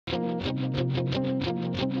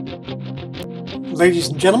Ladies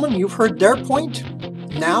and gentlemen, you've heard their point.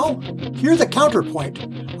 Now, hear the counterpoint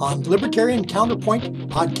on Libertarian Counterpoint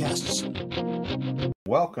podcasts.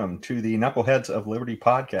 Welcome to the Knuckleheads of Liberty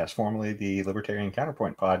podcast, formerly the Libertarian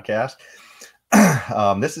Counterpoint podcast.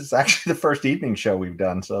 This is actually the first evening show we've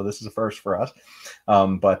done, so this is a first for us.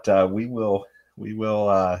 But we will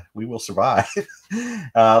survive.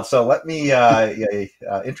 So let me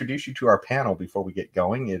introduce you to our panel before we get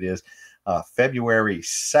going. It is February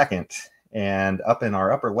 2nd, and up in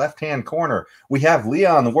our upper left-hand corner, we have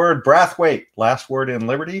Leon, the word Brathwaite, last word in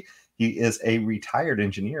Liberty. He is a retired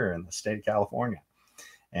engineer in the state of California.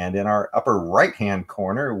 And in our upper right-hand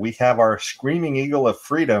corner, we have our screaming eagle of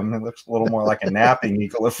freedom. It looks a little more like a napping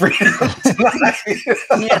eagle of freedom tonight.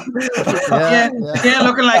 Yeah,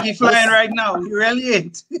 looking like he's flying right now. He really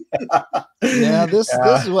is. This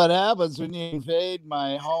is what happens when you invade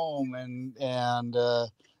my home, and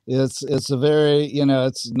it's a very,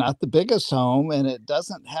 it's not the biggest home, and it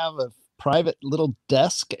doesn't have a private little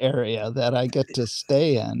desk area that I get to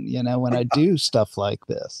stay in, when I do stuff like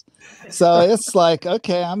this. So it's like,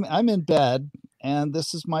 okay, I'm in bed and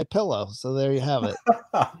this is my pillow. So there you have it.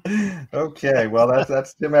 Okay, well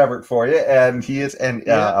that's Tim Everett for you, and he is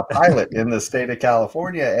a pilot in the state of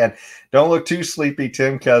California. And don't look too sleepy,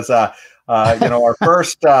 Tim, because our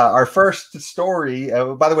first story.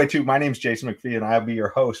 By the way, too, my name's Jason McPhee, and I'll be your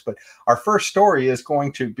host. But our first story is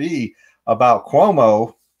going to be about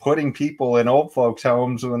Cuomo putting people in old folks'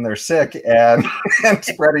 homes when they're sick and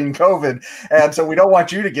spreading COVID. And so we don't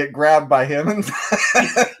want you to get grabbed by him and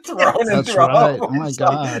thrown into a home. Oh my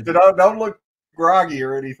God. Don't look groggy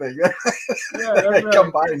or anything. They come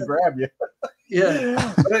by and grab you.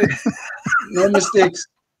 Yeah. No mistakes.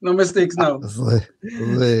 No mistakes, no.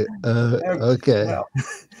 Okay.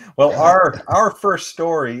 Well, our first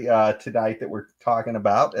story tonight that we're talking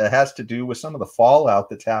about has to do with some of the fallout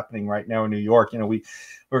that's happening right now in New York. We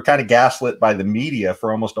were kind of gaslit by the media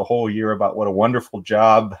for almost a whole year about what a wonderful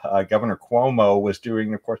job Governor Cuomo was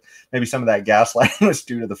doing. Of course, maybe some of that gaslighting was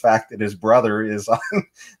due to the fact that his brother is on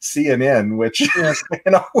CNN, which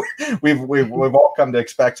we've all come to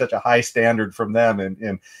expect such a high standard from them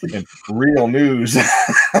in real news.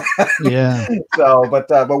 Yeah. So,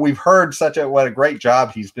 but we've heard what a great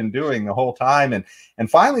job he's been doing the whole time, and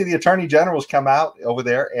finally the Attorney General's come out over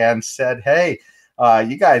there and said, hey,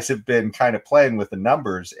 you guys have been kind of playing with the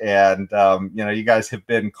numbers, and you guys have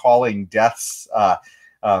been calling deaths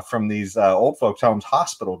from these old folks' homes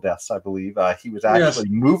hospital deaths, I believe. He was actually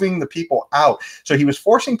moving the people out, so he was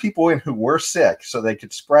forcing people in who were sick so they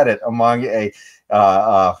could spread it among a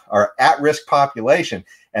at-risk population.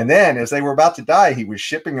 And then, as they were about to die, he was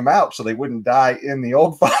shipping them out so they wouldn't die in the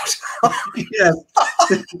old folks. Yes.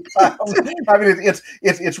 I mean,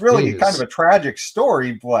 it's really kind of a tragic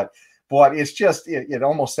story, but it's just, it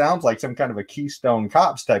almost sounds like some kind of a Keystone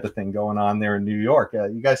Cops type of thing going on there in New York.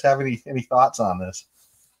 You guys have any thoughts on this?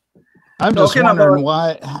 I'm just wondering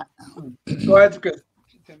why. Go ahead, Chris.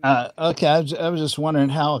 Okay, I was just wondering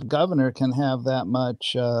how a governor can have that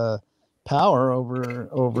much power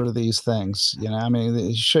over these things. I mean,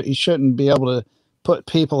 he shouldn't be able to put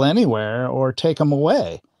people anywhere or take them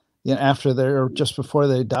away, after just before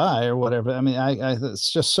they die or whatever. I mean,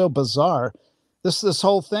 it's just so bizarre. This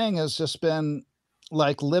whole thing has just been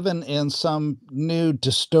like living in some new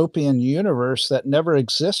dystopian universe that never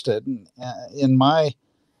existed in my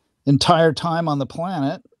entire time on the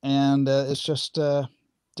planet, and it's just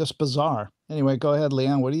bizarre. Anyway, go ahead,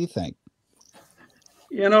 Leon. What do you think?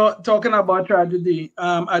 Talking about tragedy,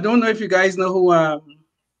 I don't know if you guys know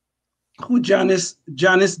who Janice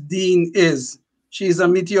Dean is. She's a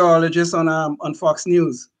meteorologist on Fox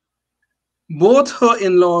News. Both her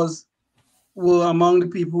in-laws were among the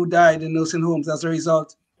people who died in nursing homes as a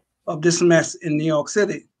result of this mess in New York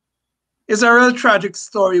City. It's a real tragic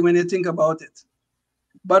story when you think about it.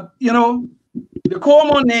 But, the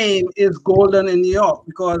Cuomo name is golden in New York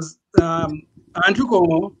because Andrew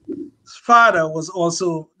Cuomo's father was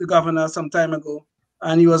also the governor some time ago,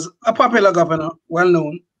 and he was a popular governor,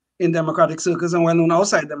 well-known in Democratic circles and well-known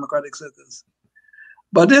outside Democratic circles.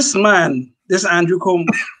 But this man, this Andrew Cuomo,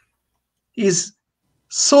 is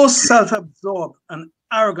so self-absorbed and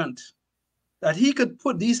arrogant that he could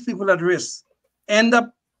put these people at risk. End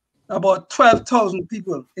up about 12,000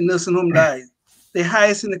 people in nursing home died, the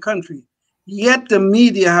highest in the country. Yet the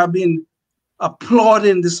media have been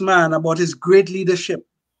applauding this man about his great leadership.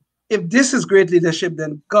 If this is great leadership,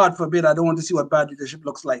 then God forbid, I don't want to see what bad leadership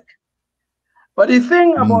looks like. But the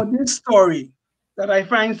thing about this story that I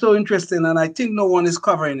find so interesting, and I think no one is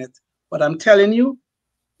covering it, but I'm telling you,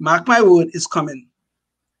 mark my word, it's coming.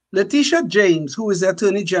 Letitia James, who is the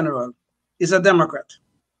Attorney General, is a Democrat.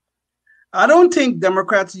 I don't think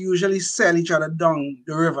Democrats usually sell each other down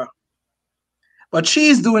the river. But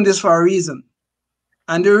she's doing this for a reason.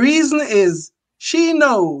 And the reason is she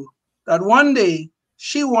knows that one day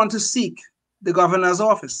she wants to seek the governor's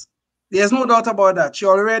office. There's no doubt about that. She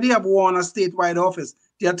already have won a statewide office.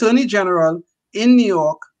 The Attorney General in New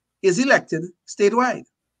York is elected statewide.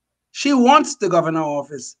 She wants the governor's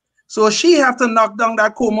office. So she have to knock down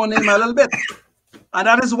that Cuomo name a little bit. And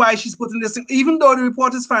that is why she's putting this in, even though the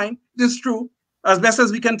report is fine, this is true, as best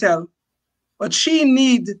as we can tell. But she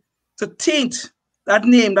need to taint that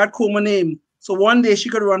name, that Cuomo name, so one day she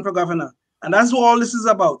could run for governor. And that's what all this is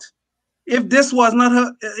about. If this was not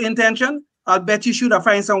her intention, I'll bet you should have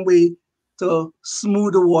found some way to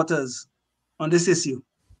smooth the waters on this issue.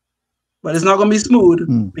 But it's not going to be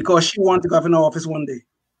smooth because she wants the governor office one day.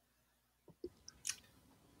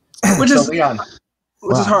 Which is, Leon,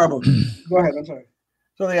 which is horrible. Go ahead, I'm sorry.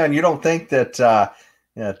 So Leon, you don't think that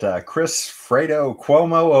Chris Fredo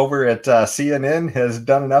Cuomo over at CNN has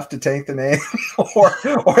done enough to taint the name, or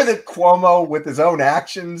that Cuomo, with his own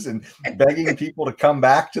actions and begging people to come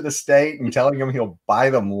back to the state and telling them he'll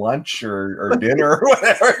buy them lunch or dinner or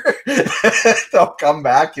whatever, they'll come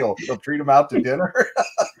back, he'll treat them out to dinner?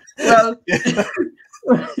 Well,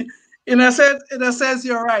 in a sense,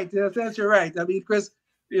 you're right. In a sense, you're right. I mean, Chris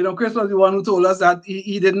was the one who told us that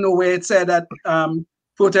he didn't know where it said that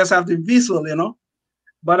protests have to be peaceful,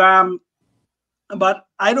 But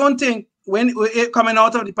I don't think when it coming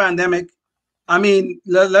out of the pandemic, I mean,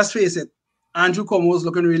 let's face it, Andrew Cuomo was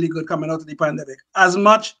looking really good coming out of the pandemic. As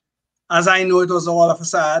much as I know it was all a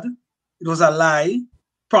facade, it was a lie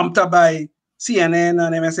prompted by CNN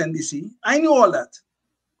and MSNBC. I knew all that.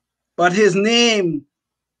 But his name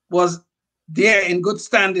was there in good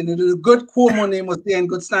standing. The good Cuomo name was there in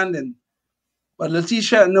good standing. But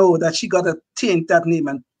Letitia know that she got to taint that name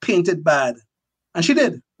and paint it bad. And she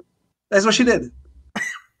did. That's what she did.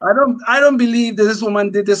 I don't believe that this woman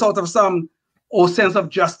did this out of some sense of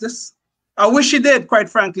justice. I wish she did, quite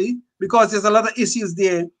frankly, because there's a lot of issues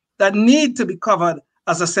there that need to be covered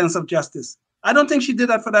as a sense of justice. I don't think she did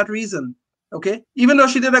that for that reason, okay? Even though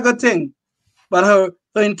she did a good thing, but her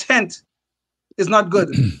intent is not good.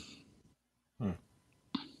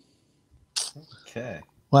 Okay.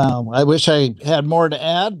 Wow, I wish I had more to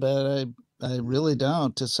add, but I really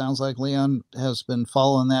don't. It sounds like Leon has been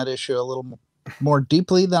following that issue a little more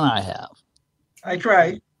deeply than I have. I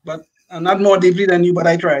try, but I'm not more deeply than you, but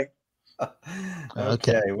I try.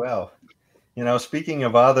 Okay, well, speaking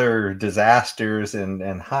of other disasters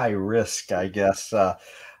and high risk, I guess,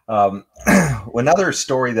 another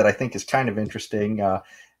story that I think is kind of interesting,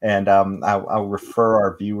 and I'll refer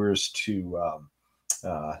our viewers to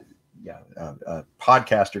a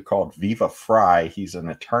podcaster called Viva Fry. He's an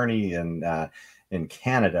attorney in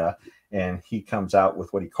Canada, and he comes out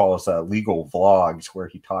with what he calls legal vlogs, where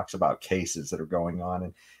he talks about cases that are going on.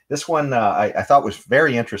 And this one I thought was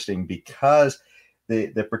very interesting because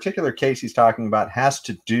the particular case he's talking about has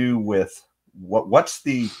to do with what's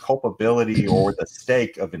the culpability or the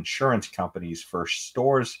stake of insurance companies for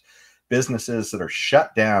businesses that are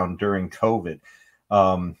shut down during COVID.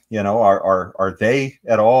 Are they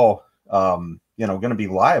at all going to be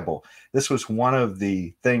liable? This was one of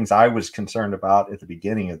the things I was concerned about at the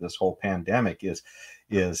beginning of this whole pandemic is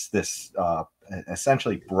this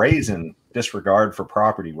essentially brazen disregard for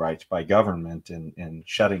property rights by government and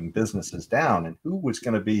shutting businesses down, and who was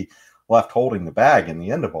going to be left holding the bag in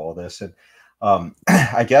the end of all this. And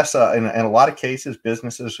I guess in a lot of cases,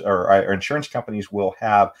 businesses or insurance companies will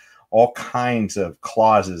have all kinds of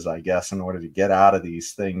clauses, I guess, in order to get out of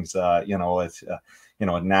these things. It's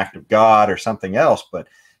an act of God or something else. But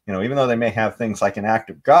even though they may have things like an act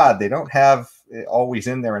of God, they don't have always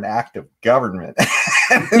in there an act of government.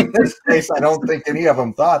 And in this case, I don't think any of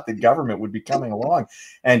them thought the government would be coming along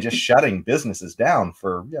and just shutting businesses down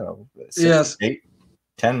for 6, 8,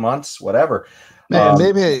 10 months, whatever.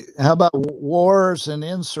 Maybe how about wars and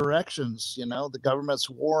insurrections? The government's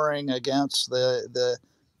warring against the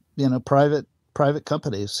private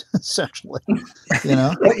companies, essentially.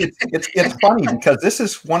 It's funny because this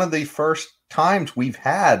is one of the first times we've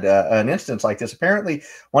had an instance like this. Apparently,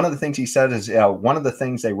 one of the things he said is one of the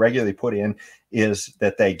things they regularly put in is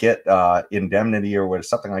that they get indemnity or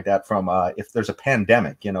something like that from if there's a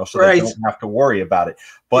pandemic, so they don't have to worry about it.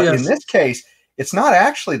 But in this case, it's not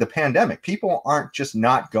actually the pandemic. People aren't just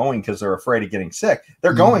not going because they're afraid of getting sick.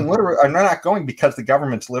 They're going literally, or they're not going because the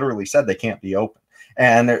government's literally said they can't be open.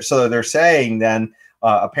 And so they're saying then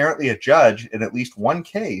apparently a judge in at least one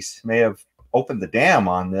case may have opened the dam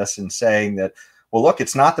on this and saying that, well, look,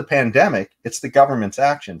 it's not the pandemic, it's the government's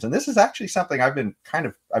actions. And this is actually something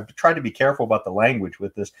I've tried to be careful about the language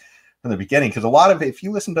with this from the beginning, because a lot of, if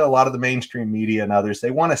you listen to a lot of the mainstream media and others,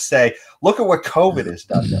 they want to say, look at what COVID has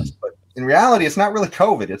done to us. But in reality, it's not really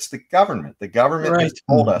COVID, it's the government. The government has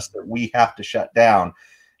told us that we have to shut down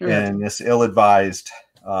in this ill-advised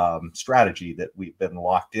strategy that we've been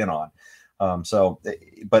locked in on.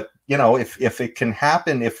 But you know, if it can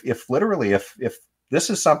happen, if this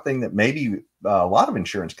is something that maybe a lot of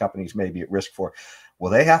insurance companies may be at risk for, will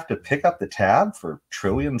they have to pick up the tab for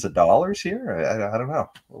trillions of dollars here? I don't know.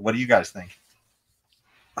 What do you guys think?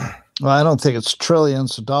 Well, I don't think it's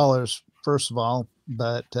trillions of dollars, first of all,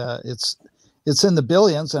 but it's in the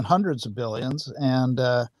billions and hundreds of billions. And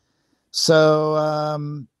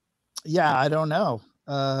yeah, I don't know.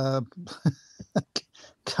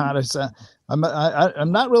 God,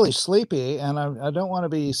 I'm not really sleepy, and I don't want to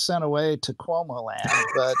be sent away to Cuomo land,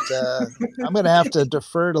 but I'm going to have to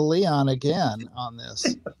defer to Leon again on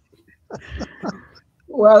this.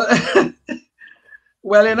 Well,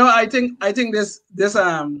 well, you know, I think this is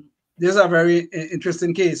a very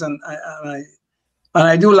interesting case, and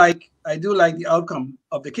I do like the outcome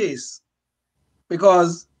of the case,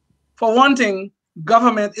 because for one thing,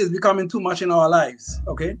 government is becoming too much in our lives.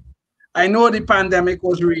 Okay, I know the pandemic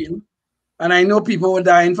was real, and I know people were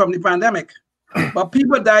dying from the pandemic, but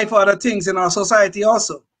people die for other things in our society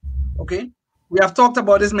also. Okay, we have talked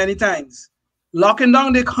about this many times. Locking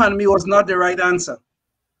down the economy was not the right answer.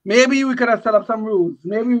 Maybe we could have set up some rules.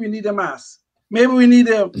 Maybe we need a mask. Maybe we need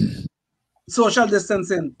a social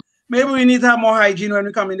distancing. Maybe we need to have more hygiene when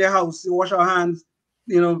we come in the house, to wash our hands,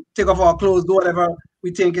 you know, take off our clothes, do whatever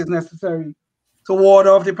we think is necessary to ward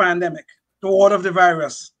off the pandemic, to ward off the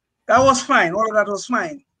virus. That was fine. All of that was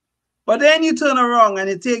fine. But then you turn around and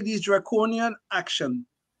you take these draconian action.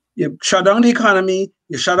 You shut down the economy,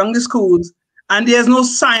 you shut down the schools, and there's no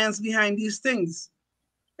science behind these things.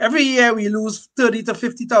 Every year we lose 30 to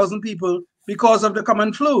 50,000 people because of the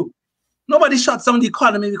common flu. Nobody shuts down the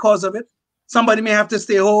economy because of it. Somebody may have to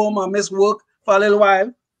stay home or miss work for a little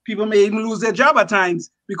while. People may even lose their job at times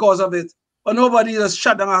because of it. But nobody just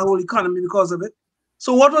shut down our whole economy because of it.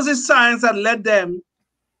 So what was the science that led them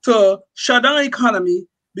to shut down the economy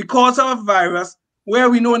because of a virus where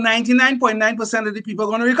we know 99.9% of the people are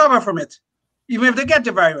going to recover from it, even if they get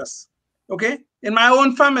the virus? Okay? In my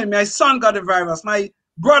own family, my son got the virus, my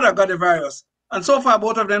brother got the virus, and so far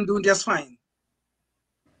both of them doing just fine.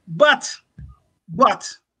 But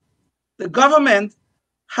the government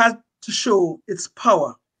had to show its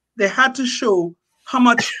power. They had to show how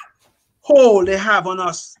much hold they have on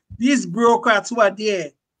us. These bureaucrats who are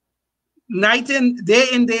there, day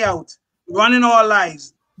in, day out, running our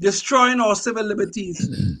lives, destroying our civil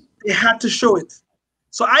liberties. They had to show it.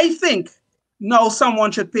 So I think now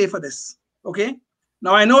someone should pay for this. Okay?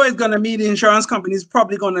 Now I know it's going to mean the insurance companies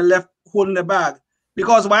probably going to left holding the bag,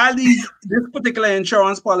 because while this particular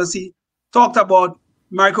insurance policy talked about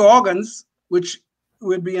microorgans, which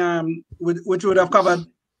would be which would have covered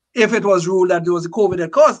if it was ruled that there was a COVID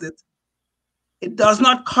that caused it, it does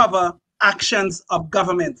not cover actions of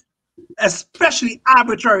government, especially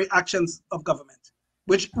arbitrary actions of government,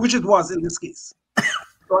 which it was in this case.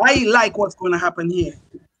 So I like what's going to happen here.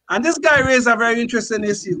 And this guy raised a very interesting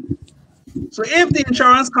issue. So if the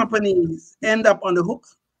insurance companies end up on the hook,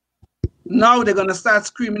 now they're going to start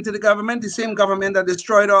screaming to the government, the same government that is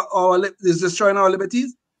destroying our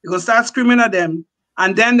liberties. They're going to start screaming at them,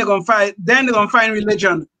 and then they're going to find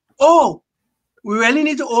religion. Oh, we really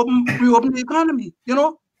need to reopen the economy, you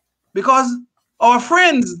know, because our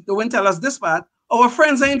friends, they won't tell us this part, our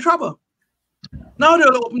friends are in trouble. Now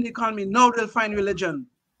they'll open the economy. Now they'll find religion.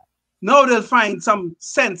 Now they'll find some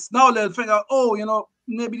sense. Now they'll figure out, oh, you know,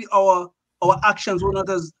 maybe our actions were not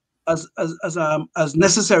as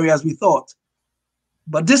necessary as we thought.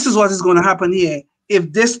 But this is what is going to happen here.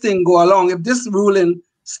 If this thing go along, if this ruling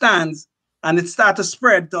stands and it starts to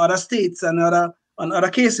spread to other states and other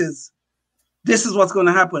cases, this is what's going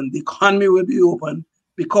to happen. The economy will be open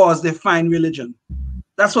because they find religion.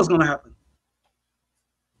 That's what's going to happen.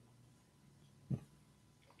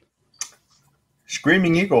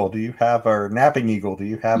 Screaming Eagle, do you have, or Napping Eagle, do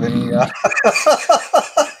you have any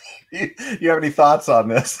you have any thoughts on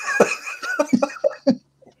this?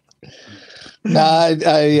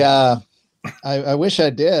 No, I wish I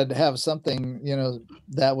did have something, you know,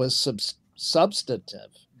 that was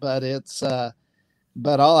substantive, but it's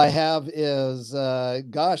but all I have is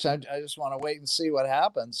gosh, I just want to wait and see what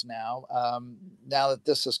happens now. Now that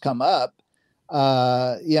this has come up,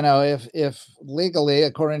 you know, if legally,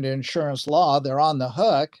 according to insurance law, they're on the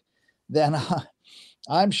hook, then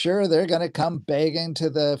I'm sure they're going to come begging to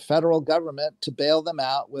the federal government to bail them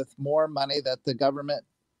out with more money that the government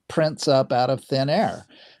prints up out of thin air,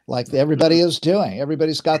 like everybody is doing.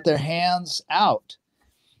 Everybody's got their hands out.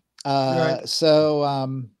 Right.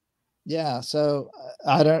 Yeah. So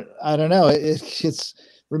I don't know. It's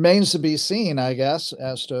remains to be seen, I guess,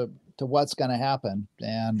 as to what's going to happen.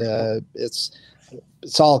 And it's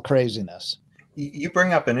all craziness. You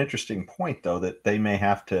bring up an interesting point, though, that they may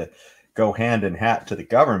have to go hand in hand to the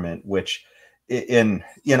government, which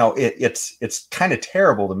it's kind of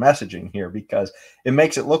terrible, the messaging here, because it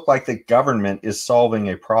makes it look like the government is solving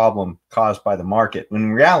a problem caused by the market, when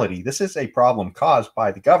in reality, this is a problem caused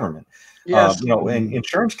by the government. Yes. And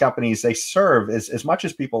insurance companies, they serve, as much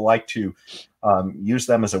as people like to use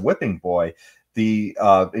them as a whipping boy, the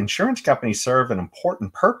insurance companies serve an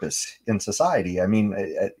important purpose in society. I mean,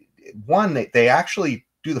 one, they actually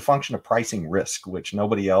do the function of pricing risk, which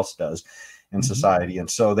nobody else does in society. And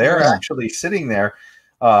so they're actually sitting there,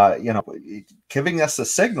 giving us the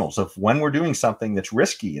signals of when we're doing something that's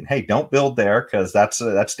risky. And hey, don't build there because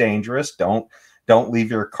that's dangerous. Don't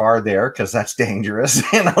leave your car there because that's dangerous.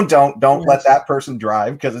 Don't let that person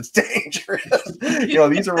drive because it's dangerous.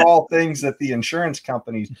 These are all things that the insurance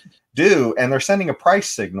companies do, and they're sending a price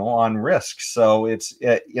signal on risk. So it's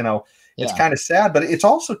it's kind of sad, but it's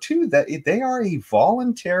also too that they are a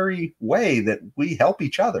voluntary way that we help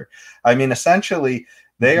each other. I mean, essentially,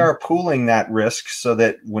 they are pooling that risk so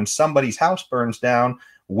that when somebody's house burns down,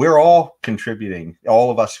 we're all contributing.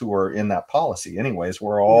 All of us who are in that policy, anyways,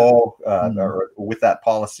 we're all with that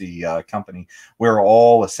policy company. We're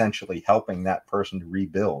all essentially helping that person to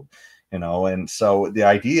rebuild. And so the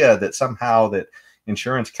idea that somehow that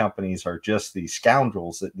insurance companies are just the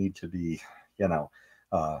scoundrels that need to be,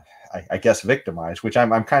 I guess, victimized, which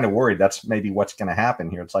I'm kind of worried that's maybe what's going to happen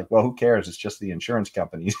here. It's like, well, who cares? It's just the insurance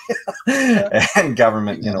companies and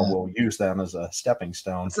government, will use them as a stepping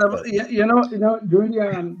stone. So, during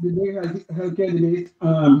the healthcare debate,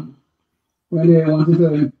 when they wanted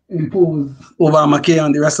to impose Obamacare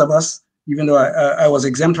on the rest of us, even though I was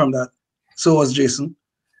exempt from that, so was Jason.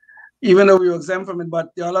 Even though we were exempt from it,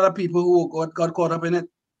 but there are a lot of people who got caught up in it.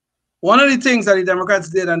 One of the things that the Democrats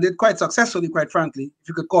did, and did quite successfully, quite frankly, if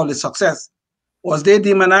you could call it success, was they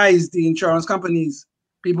demonized the insurance companies,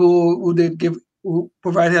 people who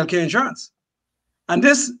provide healthcare insurance. And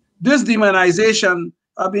this demonization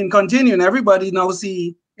have been continuing. Everybody now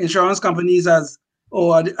see insurance companies as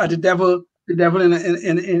the devil in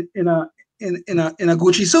a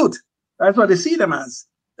Gucci suit. That's what they see them as.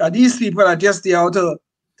 That these people are just there to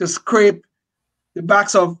scrape the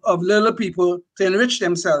backs of little people to enrich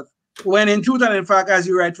themselves. When in truth and in fact, as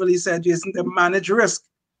you rightfully said, Jason, they manage risk.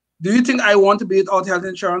 Do you think I want to be without health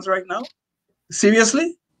insurance right now?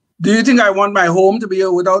 Seriously? Do you think I want my home to be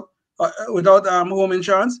without home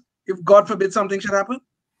insurance if God forbid something should happen?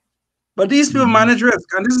 But these people manage risk,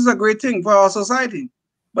 and this is a great thing for our society.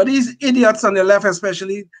 But these idiots on the left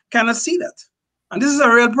especially cannot see that. And this is a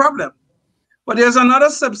real problem. But there's another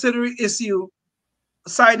subsidiary issue,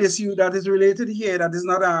 side issue that is related here that is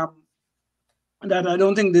not that I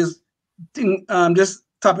don't think this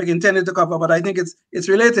topic intended to cover, but I think it's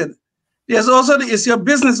related. There's also the issue of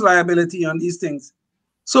business liability on these things.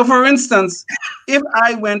 So, for instance, if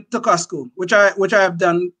I went to Costco, which I have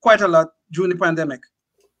done quite a lot during the pandemic,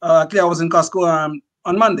 actually I was in Costco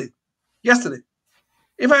on yesterday.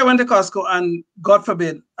 If I went to Costco and God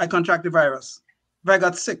forbid I contract the virus, if I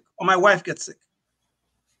got sick or my wife gets sick,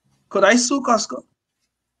 could I sue Costco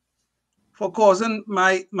for causing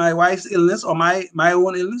my wife's illness or my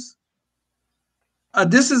own illness?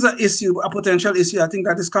 This is a potential issue I think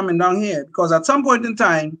that is coming down here, because at some point in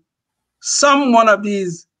time, one of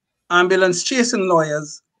these ambulance chasing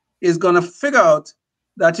lawyers is going to figure out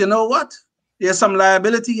that, you know what, there's some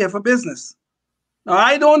liability here for business. Now,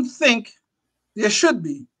 I don't think there should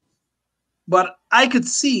be, but I could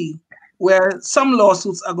see where some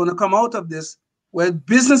lawsuits are going to come out of this, where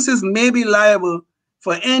businesses may be liable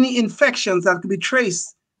for any infections that could be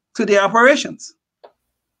traced to their operations,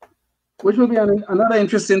 which will be another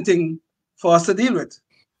interesting thing for us to deal with.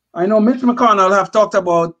 I know Mitch McConnell have talked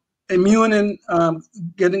about giving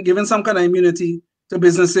some kind of immunity to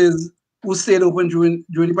businesses who stayed open during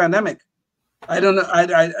the pandemic. I don't know.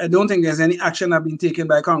 I don't think there's any action have been taken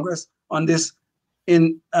by Congress on this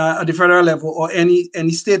at the federal level or any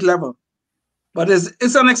state level. But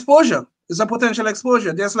it's an exposure. It's a potential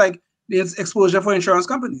exposure, just like there's exposure for insurance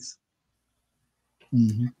companies.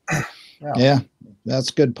 Yeah, that's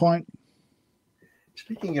a good point.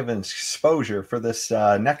 Speaking of exposure, for this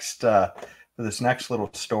next little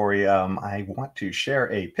story, I want to share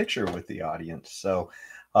a picture with the audience. So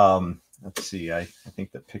let's see. I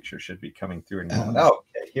think the picture should be coming through in a moment. Oh,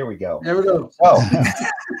 okay, here we go. There we go. Oh,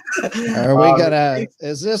 are we gonna?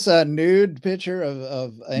 Is this a nude picture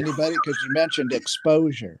of anybody? Because you mentioned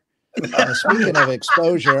exposure. Speaking of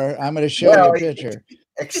exposure, I'm going to show you a picture.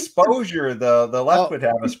 Exposure, the left would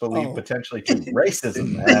have us believe potentially to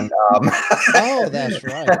racism, and oh, that's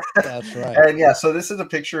right, that's right. And yeah, so this is a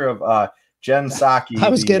picture of Jen Psaki. I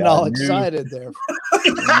was getting all excited there.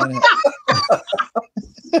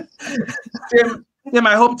 Tim,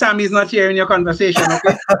 I hope Tammy's not hearing your conversation.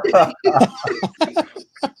 Okay.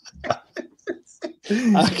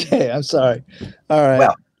 Okay, I'm sorry. All right.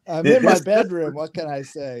 Well, I'm in my bedroom. What can I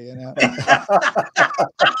say? You know.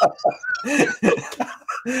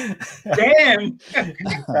 Damn.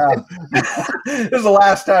 This is the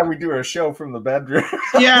last time we do a show from the bedroom.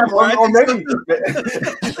 Yeah, boy, or maybe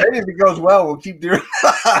if it goes well, we'll keep doing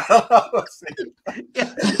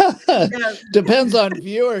it. Depends on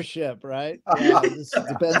viewership, right? Yeah, this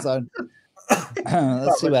depends on.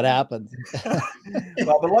 Let's see what happens.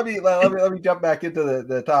 Well, but let me jump back into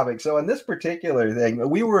the topic. So in this particular thing,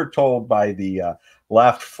 we were told by the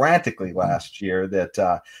left frantically last year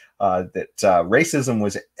that racism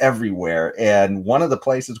was everywhere, and one of the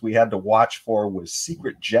places we had to watch for was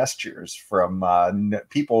secret gestures from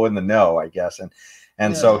people in the know, I guess.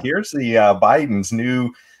 And so here's the Biden's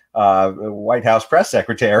new White House press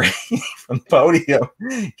secretary from the podium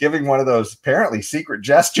giving one of those apparently secret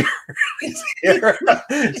gestures here.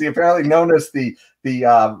 He apparently known as the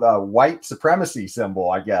white supremacy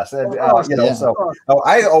symbol, I guess. And I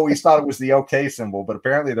always thought it was the OK symbol, but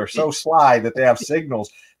apparently they're so sly that they have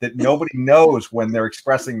signals that nobody knows when they're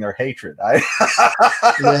expressing their hatred. But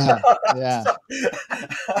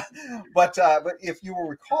if you will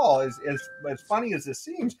recall, as funny as this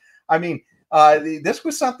seems, I mean, this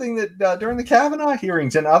was something that during the Kavanaugh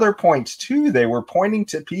hearings and other points too, they were pointing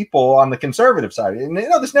to people on the conservative side. And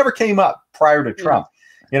this never came up prior to Trump.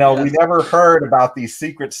 We never heard about these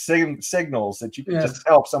secret signals that you could just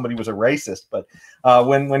tell if somebody was a racist. But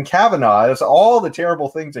when Kavanaugh, that's all the terrible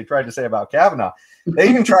things they tried to say about Kavanaugh. They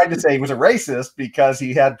even tried to say he was a racist because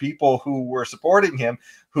he had people who were supporting him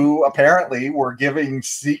who apparently were giving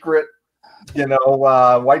secret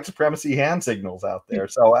white supremacy hand signals out there.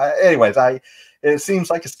 So anyways, it seems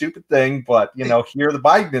like a stupid thing, but here the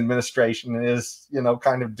Biden administration is,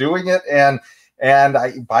 kind of doing it. And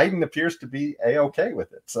Biden appears to be A-OK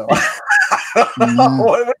with it. So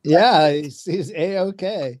he's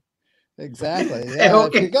A-OK. Exactly. Yeah.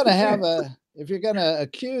 A-OK. If you're gonna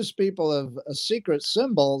accuse people of secret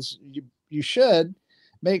symbols, you should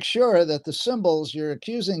make sure that the symbols you're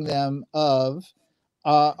accusing them of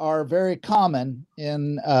are very common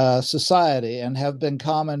in society and have been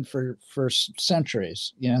common for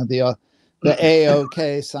centuries. The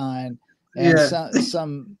A-OK sign and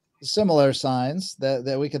some similar signs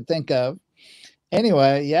that we can think of.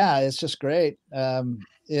 Anyway, it's just great. How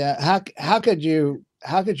could you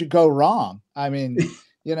go wrong? I mean,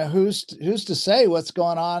 who's to say what's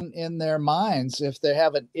going on in their minds if they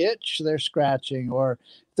have an itch they're scratching, or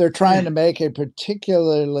they're trying to make a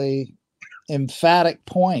particularly emphatic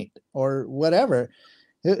point or whatever.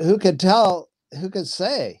 Who could tell? Who could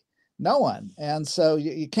say? No one. And so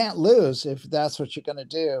you can't lose if that's what you're going to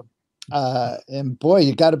do. And boy,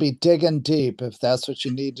 you got to be digging deep if that's what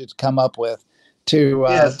you need to come up with to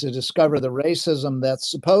discover the racism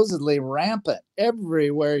that's supposedly rampant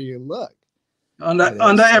everywhere you look.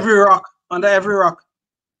 Under every rock. Under every rock.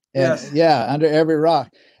 Under every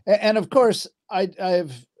rock. And of course, I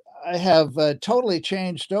have totally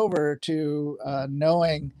changed over to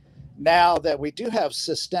knowing now that we do have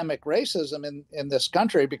systemic racism in this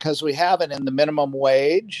country, because we have it in the minimum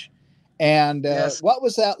wage. And what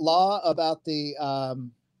was that law about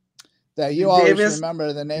that you always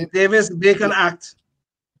remember the name? Davis-Bacon Act.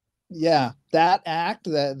 Yeah, that act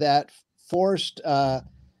that forced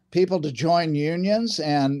people to join unions.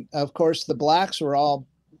 And of course, the blacks were all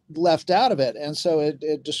left out of it. And so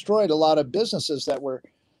it destroyed a lot of businesses that were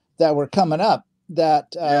coming up that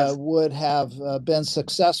would have been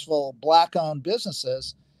successful black-owned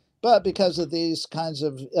businesses, but because of these kinds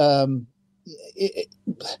of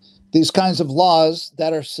laws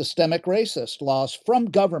that are systemic racist laws from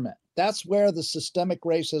government. That's where the systemic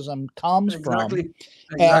racism comes from. Exactly.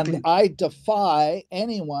 And I defy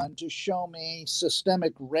anyone to show me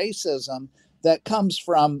systemic racism that comes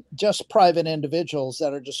from just private individuals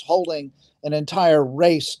that are just holding an entire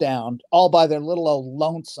race down all by their little old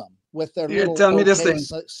lonesome with their little. Tell me this thing.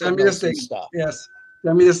 Tell me this thing. Stuff. Yes.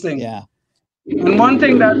 Tell me this thing. Yeah. And one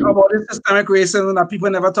thing that about this systemic racism that people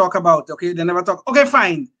never talk about. Okay, they never talk. Okay,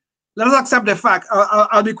 fine. Let us accept the fact.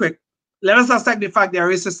 I'll be quick. let us accept the fact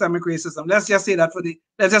there is systemic racism. Let's just say that for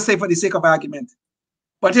the sake of argument.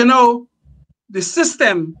 But you know, the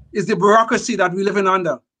system is the bureaucracy that we live in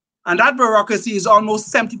under. And that bureaucracy is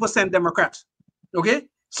almost 70% Democrat. Okay?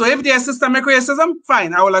 So if there's systemic racism,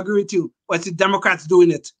 fine, I will agree with you. But it's the Democrats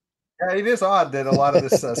doing it. Yeah, it is odd that a lot of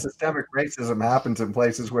this systemic racism happens in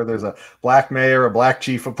places where there's a black mayor, a black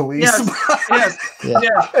chief of police. Yes,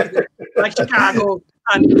 yeah. Like Chicago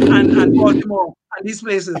and Baltimore and these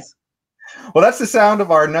places. Well, that's the sound of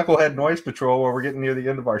our Knucklehead Noise Patrol where we're getting near the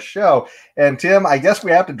end of our show. And Tim, I guess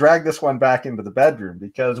we have to drag this one back into the bedroom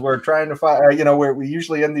because we're trying to find, you know, we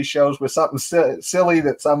usually end these shows with something silly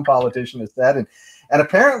that some politician has said. And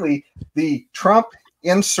apparently the Trump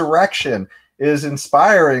insurrection is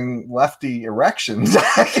inspiring lefty erections.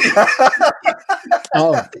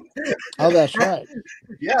 Oh, that's right.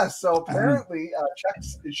 Yeah, so apparently Chuck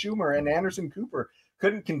Schumer and Anderson Cooper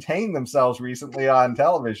couldn't contain themselves recently on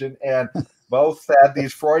television, and both had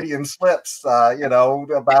these Freudian slips, you know,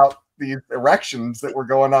 about these erections that were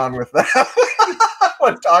going on with them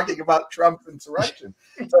when talking about Trump's insurrection.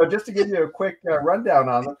 So just to give you a quick rundown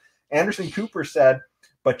on them, Anderson Cooper said,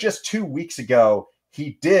 but just 2 weeks ago,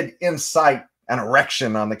 he did incite an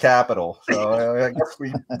erection on the Capitol. So I guess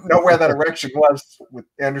we know where that erection was with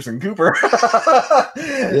Anderson Cooper.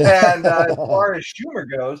 And as far as Schumer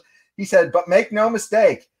goes, he said, but make no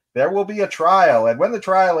mistake, there will be a trial. And when the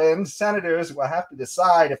trial ends, senators will have to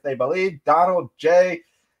decide if they believe Donald Don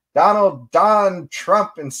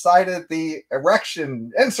Trump incited the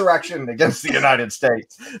insurrection against the United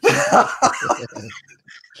States.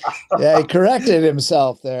 Yeah, he corrected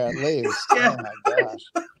himself there at least. Oh my gosh.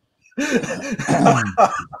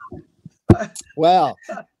 Well,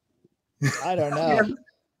 I don't know.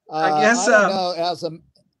 I guess I don't know.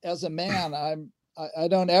 As a man, I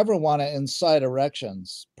don't ever want to incite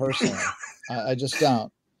erections personally. I just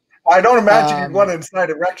don't. I don't imagine you'd want to incite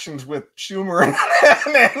erections with Schumer and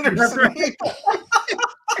Anderson.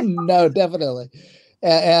 No, definitely.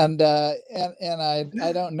 And I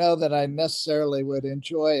don't know that I necessarily would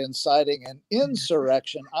enjoy inciting an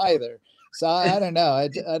insurrection either. So I don't know. I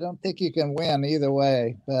don't think you can win either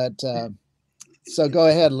way. But so go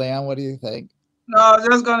ahead, Leon. What do you think? No, I was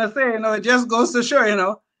just gonna say, you know, it just goes to show, you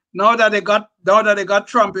know, now that they got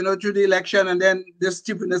Trump, you know, through the election, and then this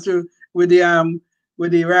stupidness with the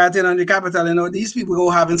rioting on the Capitol, you know, these people go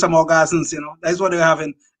having some orgasms, you know. That's what they're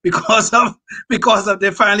having because of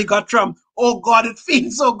they finally got Trump. Oh God, it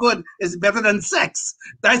feels so good. It's better than sex.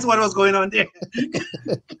 That's what was going on there.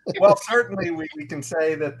 Well, certainly we can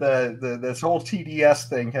say that this whole TDS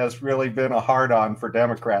thing has really been a hard-on for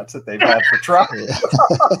Democrats that they've had for Trump.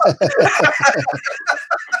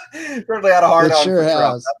 Certainly had a hard-on it sure for has.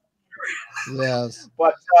 Trump. Yes.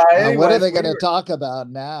 But anyways, what are they going to talk about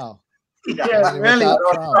now? Yeah, really.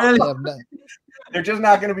 They're just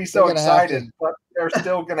not going to be so excited, but they're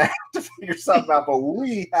still going to have to figure something out. But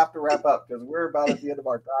we have to wrap up because we're about at the end of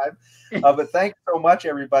our time. But thanks so much,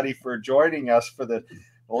 everybody, for joining us for the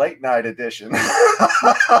late night edition of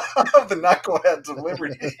the Knuckleheads of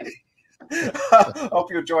Liberty.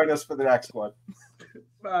 Hope you'll join us for the next one.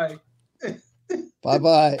 Bye.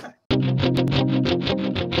 Bye-bye.